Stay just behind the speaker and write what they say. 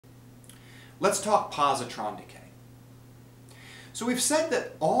Let's talk positron decay. So we've said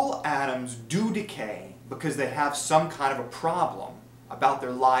that all atoms do decay because they have some kind of a problem about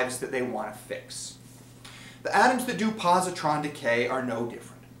their lives that they want to fix. The atoms that do positron decay are no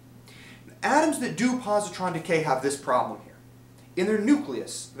different. The atoms that do positron decay have this problem here. In their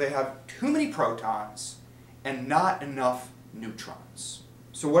nucleus, they have too many protons and not enough neutrons.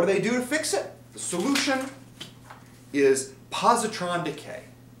 So what do they do to fix it? The solution is positron decay.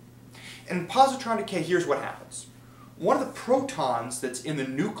 And in positron decay, here's what happens. One of the protons that's in the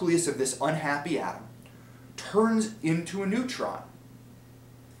nucleus of this unhappy atom turns into a neutron.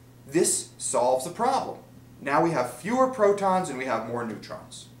 This solves the problem. Now we have fewer protons and we have more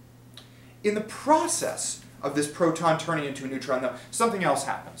neutrons. In the process of this proton turning into a neutron, though, something else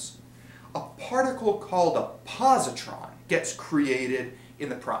happens. A particle called a positron gets created in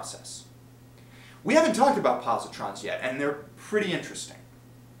the process. We haven't talked about positrons yet, and they're pretty interesting.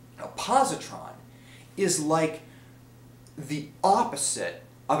 A positron is like the opposite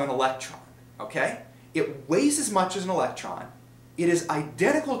of an electron, okay? It weighs as much as an electron. It is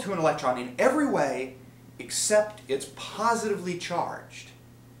identical to an electron in every way except it's positively charged,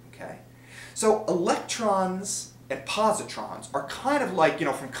 okay? So electrons and positrons are kind of like,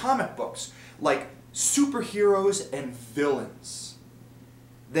 from comic books, like superheroes and villains.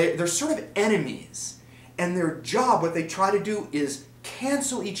 They're sort of enemies, and their job, what they try to do is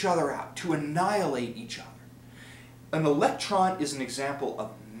cancel each other out, to annihilate each other. An electron is an example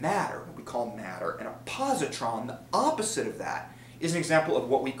of matter, what we call matter, and a positron, the opposite of that, is an example of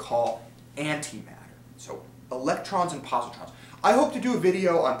what we call antimatter. So electrons and positrons. I hope to do a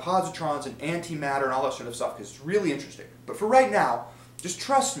video on positrons and antimatter and all that sort of stuff because it's really interesting. But for right now, just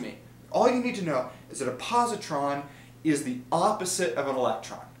trust me. All you need to know is that a positron is the opposite of an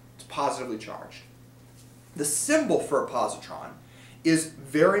electron. It's positively charged. The symbol for a positron is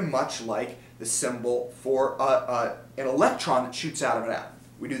very much like the symbol for an electron that shoots out of an atom.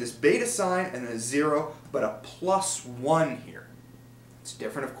 We do this beta sign and then a 0, but a +1 here. It's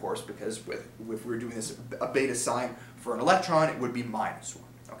different, of course, because if we were doing this a beta sign for an electron, it would be -1.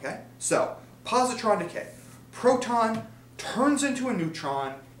 Okay? So, positron decay. Proton turns into a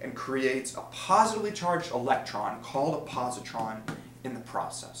neutron and creates a positively charged electron called a positron in the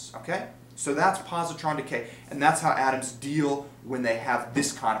process. Okay? So that's positron decay, and that's how atoms deal when they have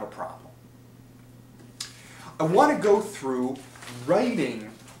this kind of a problem. I want to go through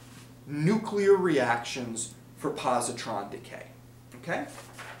writing nuclear reactions for positron decay. Okay?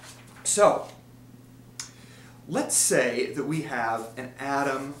 So, let's say that we have an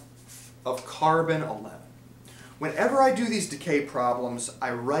atom of carbon 11. Whenever I do these decay problems,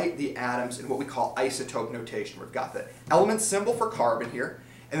 I write the atoms in what we call isotope notation. We've got the element symbol for carbon here,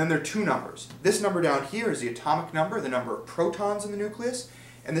 and then there are two numbers. This number down here is the atomic number, the number of protons in the nucleus,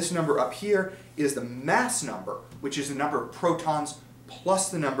 and this number up here is the mass number, which is the number of protons plus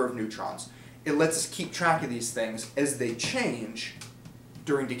the number of neutrons. It lets us keep track of these things as they change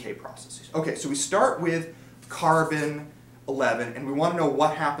during decay processes. Okay, so we start with carbon 11, and we want to know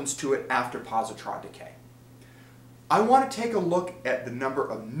what happens to it after positron decay. I want to take a look at the number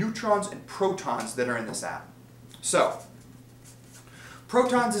of neutrons and protons that are in this atom. So,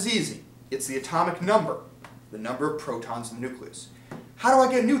 protons is easy. It's the atomic number, the number of protons in the nucleus. How do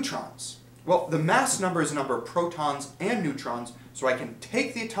I get neutrons? Well, the mass number is the number of protons and neutrons, so I can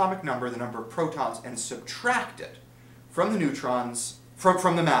take the atomic number, the number of protons, and subtract it from the neutrons,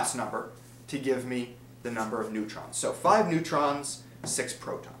 from the mass number, to give me the number of neutrons. So 5 neutrons, 6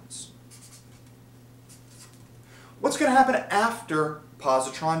 protons. What's going to happen after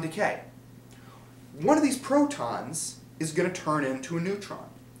positron decay? One of these protons is going to turn into a neutron.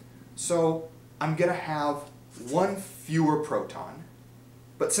 So I'm going to have one fewer proton,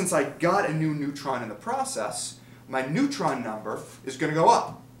 but since I got a new neutron in the process, my neutron number is going to go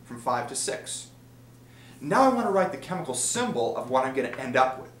up from 5 to 6. Now I want to write the chemical symbol of what I'm going to end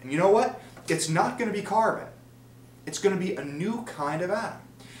up with. And you know what? It's not going to be carbon. It's going to be a new kind of atom,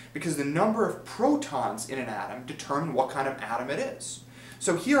 because the number of protons in an atom determine what kind of atom it is.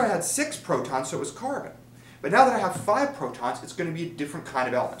 So here I had 6 protons, so it was carbon. But now that I have 5 protons, it's going to be a different kind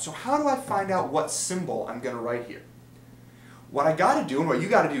of element. So how do I find out what symbol I'm going to write here? What I got to do, and what you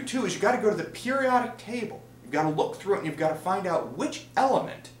got to do too, is you got to go to the periodic table. You've got to look through it, and you've got to find out which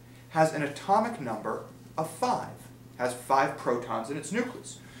element has an atomic number of 5, has 5 protons in its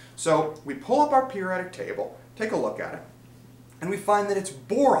nucleus. So we pull up our periodic table, take a look at it, and we find that it's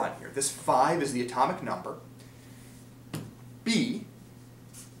boron here. This 5 is the atomic number. B,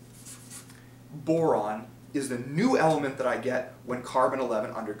 boron, is the new element that I get when carbon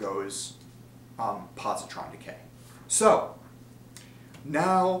 11 undergoes positron decay. So,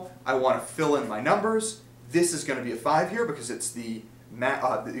 Now I want to fill in my numbers. This is going to be a 5 here because it's the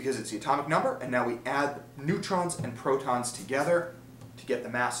atomic number, and now we add neutrons and protons together to get the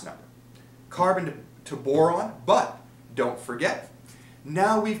mass number. Carbon to boron, but don't forget,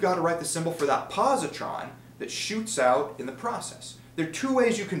 now we've got to write the symbol for that positron that shoots out in the process. There are 2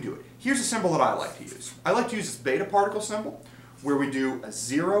 ways you can do it. Here's a symbol that I like to use. I like to use this beta particle symbol, where we do a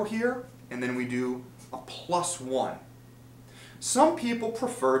 0 here, and then we do a +1. Some people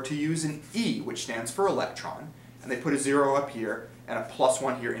prefer to use an E, which stands for electron, and they put a 0 up here and a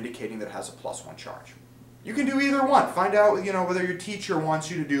 +1 here indicating that it has a +1 charge. You can do either one. Find out, whether your teacher wants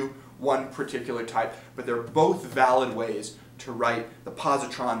you to do one particular type, but they're both valid ways to write the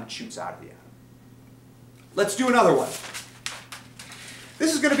positron that shoots out of the atom. Let's do another one.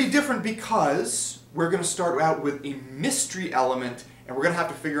 This is going to be different because we're going to start out with a mystery element, and we're going to have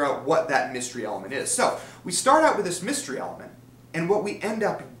to figure out what that mystery element is. So we start out with this mystery element, and what we end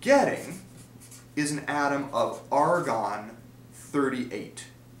up getting is an atom of argon 38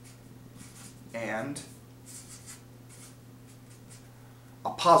 and a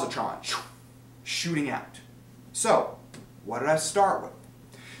positron shooting out. So what did I start with?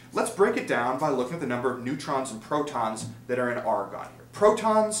 Let's break it down by looking at the number of neutrons and protons that are in argon here.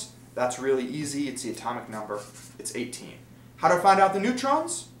 Protons, that's really easy. It's the atomic number. It's 18. How do I find out the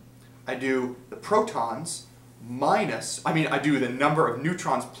neutrons? I do the protons I do the number of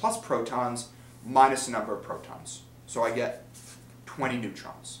neutrons plus protons minus the number of protons. So I get 20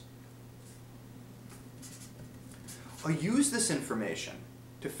 neutrons. I'll use this information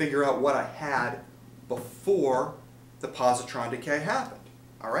to figure out what I had before the positron decay happened.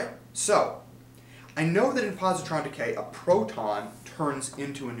 All right? So I know that in positron decay, a proton turns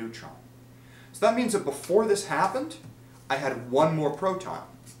into a neutron. So that means that before this happened, I had one more proton.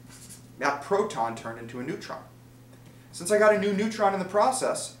 That proton turned into a neutron. Since I got a new neutron in the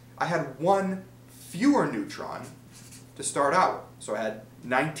process, I had one fewer neutron to start out with. So I had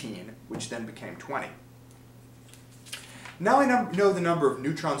 19, which then became 20. Now I know the number of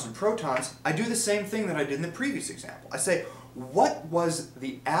neutrons and protons. I do the same thing that I did in the previous example. I say, what was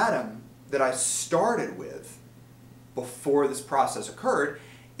the atom that I started with before this process occurred?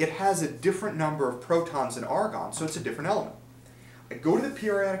 It has a different number of protons in argon, so it's a different element. I go to the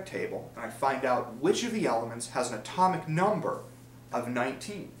periodic table and I find out which of the elements has an atomic number of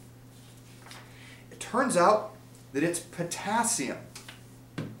 19. It turns out that it's potassium,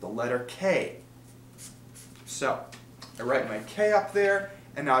 the letter K. So I write my K up there,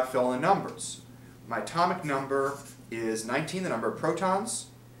 and now I fill in the numbers. My atomic number is 19, the number of protons,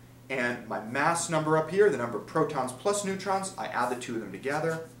 and my mass number up here, the number of protons plus neutrons, I add the 2 of them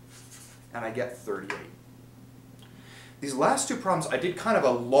together, and I get 38. These last 2 problems I did kind of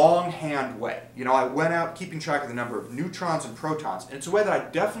a longhand way. I went out keeping track of the number of neutrons and protons, and it's a way that I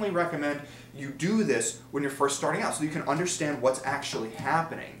definitely recommend you do this when you're first starting out so you can understand what's actually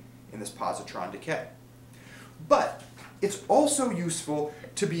happening in this positron decay. But it's also useful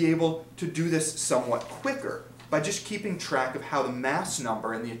to be able to do this somewhat quicker by just keeping track of how the mass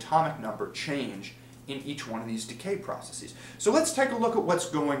number and the atomic number change in each one of these decay processes. So let's take a look at what's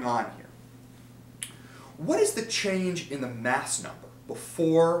going on here. What is the change in the mass number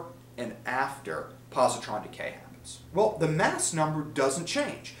before and after positron decay happens? Well, the mass number doesn't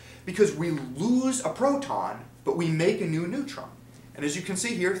change because we lose a proton, but we make a new neutron. And as you can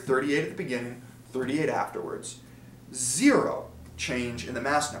see here, 38 at the beginning, 38 afterwards, 0 change in the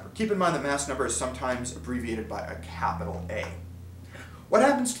mass number. Keep in mind the mass number is sometimes abbreviated by a capital A. What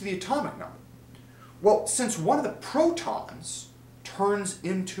happens to the atomic number? Well, since one of the protons turns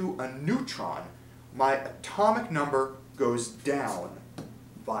into a neutron, my atomic number goes down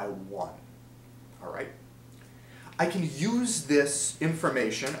by 1. All right? I can use this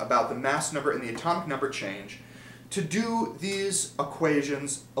information about the mass number and the atomic number change to do these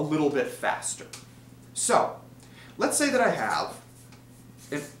equations a little bit faster. So, let's say that I have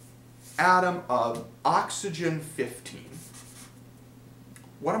an atom of oxygen 15.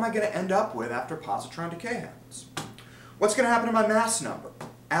 What am I going to end up with after positron decay happens? What's going to happen to my mass number?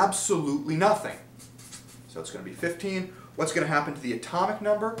 Absolutely nothing. So it's going to be 15. What's going to happen to the atomic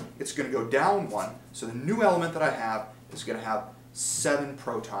number? It's going to go down 1. So the new element that I have is going to have 7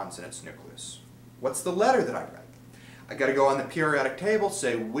 protons in its nucleus. What's the letter that I write? I got to go on the periodic table,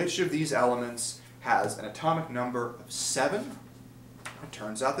 say which of these elements has an atomic number of 7. It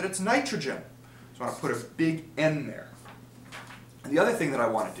turns out that it's nitrogen. So I want to put a big N there. And the other thing that I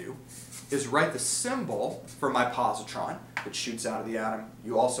want to do is write the symbol for my positron that shoots out of the atom.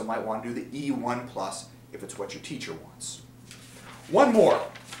 You also might want to do the E1+, if it's what your teacher wants. One more.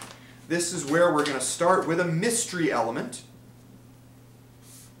 This is where we're going to start with a mystery element.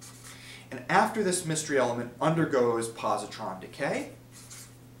 And after this mystery element undergoes positron decay,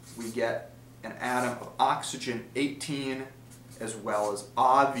 we get an atom of oxygen 18 as well as,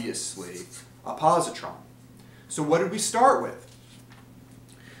 obviously, a positron. So what did we start with?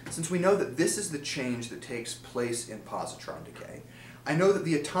 Since we know that this is the change that takes place in positron decay, I know that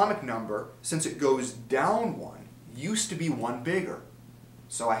the atomic number, since it goes down 1, used to be 1 bigger.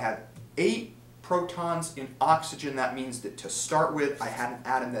 So I had 8 protons in oxygen. That means that to start with, I had an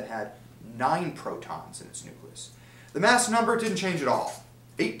atom that had 9 protons in its nucleus. The mass number didn't change at all,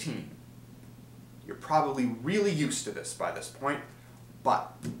 18. You're probably really used to this by this point,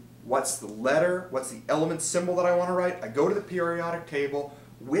 but what's the letter, what's the element symbol that I want to write? I go to the periodic table.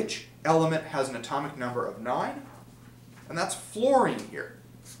 Which element has an atomic number of 9? And that's fluorine here,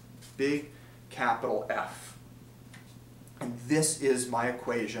 big capital F. And this is my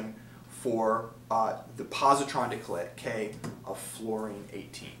equation for the positron decay of fluorine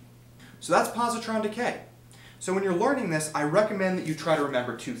 18. So that's positron decay. So when you're learning this, I recommend that you try to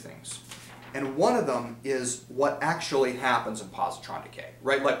remember 2 things. And one of them is what actually happens in positron decay,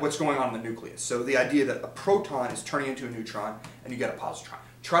 right? Like what's going on in the nucleus. So the idea that a proton is turning into a neutron and you get a positron.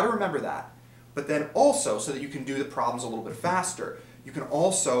 Try to remember that. But then also, so that you can do the problems a little bit faster, you can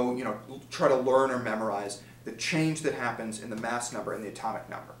also, try to learn or memorize the change that happens in the mass number and the atomic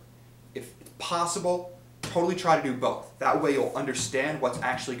number. If it's possible, totally try to do both. That way you'll understand what's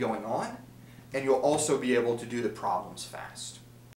actually going on, and you'll also be able to do the problems fast.